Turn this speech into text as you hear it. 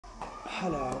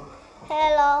Hello,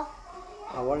 Hello,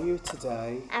 how are you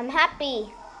today? I'm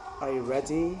happy. Are you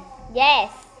ready?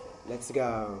 Yes, Let's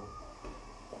go.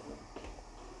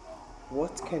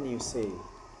 What can you see?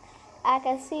 I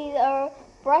can see a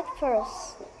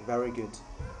breakfast. Very good.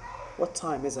 What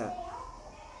time is it?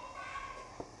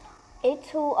 It's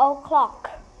 2 o'clock.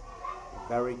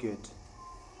 Very good.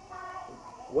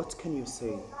 What can you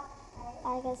see?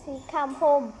 I can see come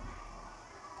home.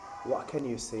 What can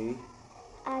you see?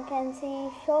 I can see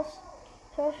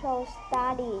social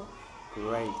study.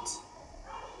 Great.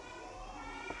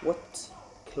 What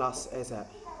class is it?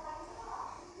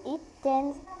 It's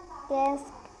dance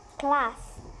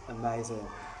class. Amazing.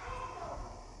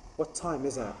 What time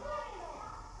is it?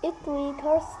 It's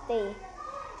Thursday.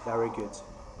 Very good.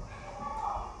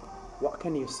 What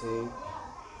can you see?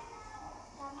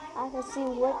 I can see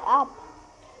wake up.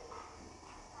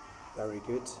 Very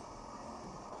good.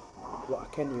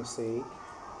 What can you see?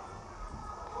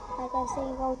 I can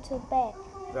see go to bed.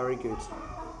 Very good.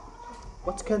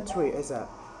 What country is it?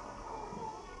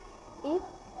 It's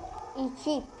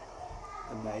Egypt.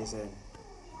 Amazing.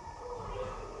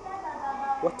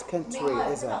 What country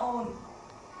is it?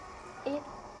 It's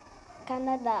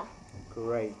Canada.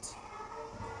 Great.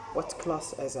 What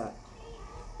class is it?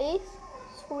 It's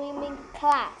swimming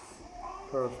class.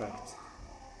 Perfect.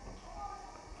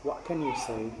 What can you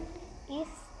see? It's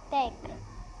steak.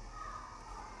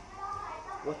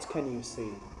 What can you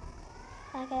see?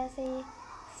 I can see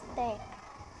steak.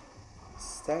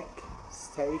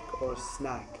 Steak or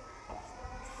snack?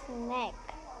 Snack.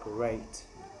 Great.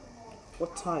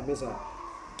 What time is it?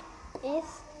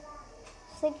 It's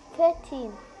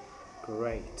 6:15.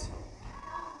 Great.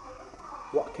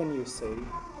 What can you see?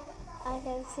 I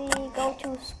can see go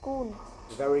to school.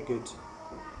 Very good.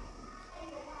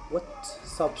 What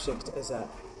subject is it?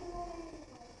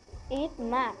 It's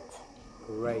math.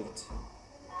 Great.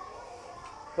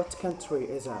 What country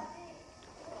is it?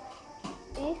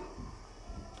 It's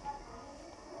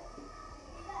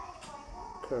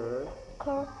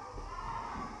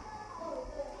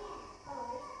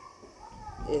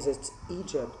Is it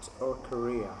Egypt or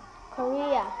Korea?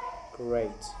 Korea.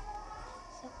 Great.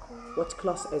 So Korea. What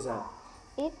class is it?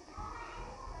 It's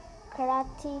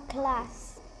karate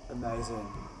class.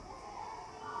 Amazing.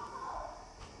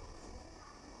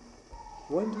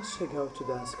 When does she go to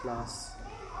dance class?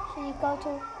 She go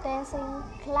to dancing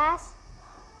class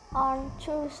on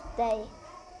Tuesday.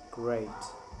 Great.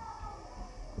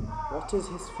 What is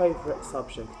his favorite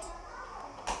subject?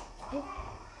 His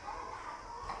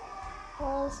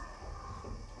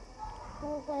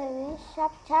favorite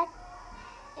subject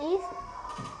is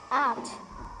art.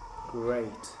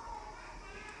 Great.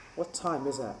 What time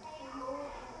is it?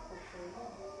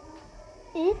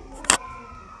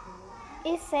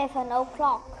 It's 7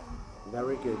 o'clock.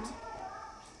 Very good.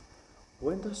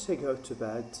 When does she go to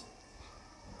bed?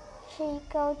 She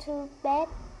go to bed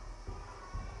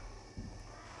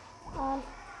on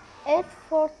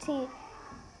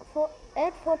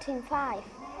 8:45.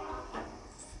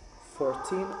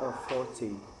 14 or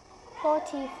 40?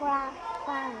 45.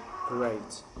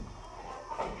 Great.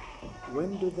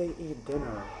 When do they eat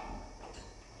dinner?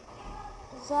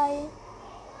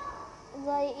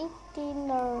 They eat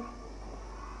dinner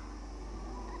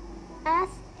at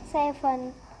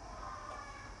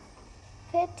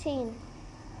 7:15.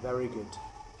 Very good.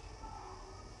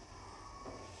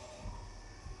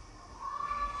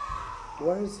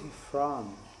 Where is he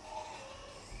from?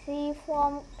 She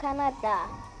from Canada.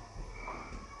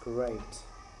 Great.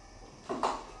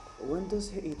 When does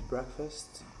he eat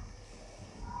breakfast?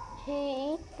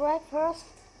 He eat breakfast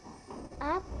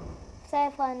at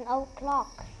 7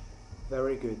 o'clock.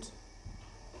 Very good.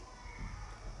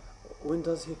 When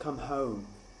does he come home?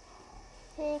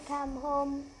 He come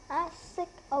home at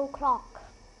 6 o'clock.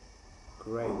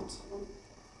 Great.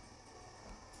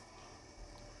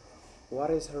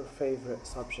 What is her favorite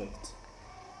subject?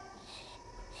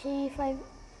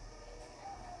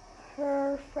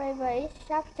 Her favorite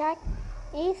subject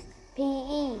is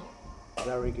PE.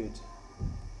 Very good.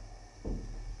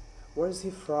 Where is he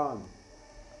from?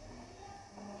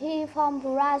 He from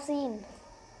Brazil.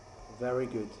 Very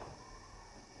good.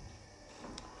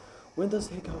 When does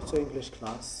he go to English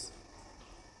class?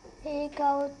 He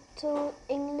go to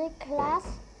English class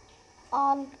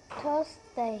on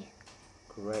Thursday.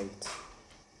 Great.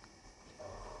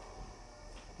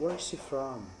 Where is she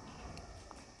from?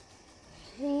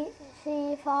 She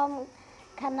from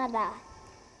Canada.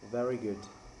 Very good.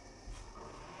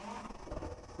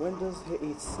 When does he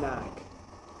eat snack?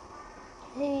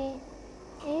 He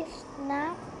eats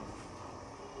snack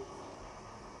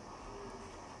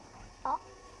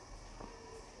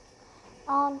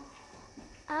on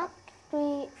at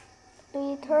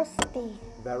 3:30.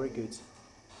 Very good.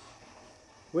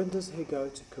 When does he go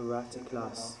to karate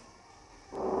class?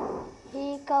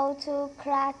 He go to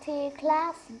karate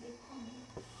class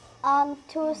on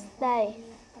Tuesday.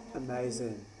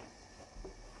 Amazing.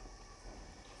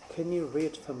 Can you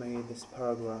read for me this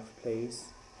paragraph, please?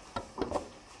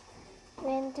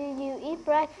 When do you eat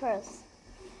breakfast?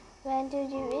 When do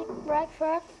you eat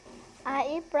breakfast? I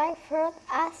eat breakfast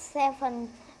at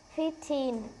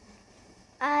 7:15.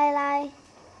 I like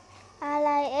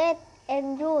it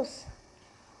and juice.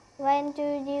 When do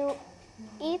you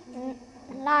eat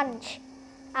lunch?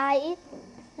 I eat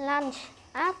lunch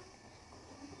at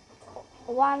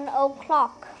 1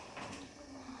 o'clock.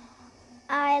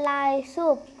 I like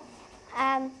soup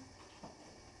and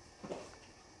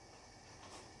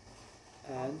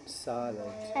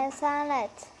salad.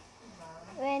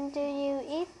 When do you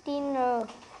eat dinner?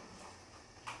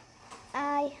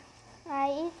 I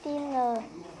eat dinner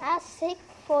at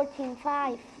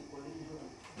 6:45.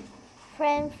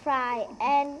 French fry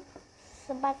and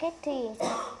spaghetti.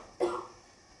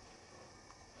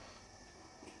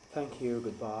 Thank you.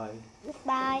 Goodbye.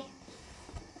 Goodbye.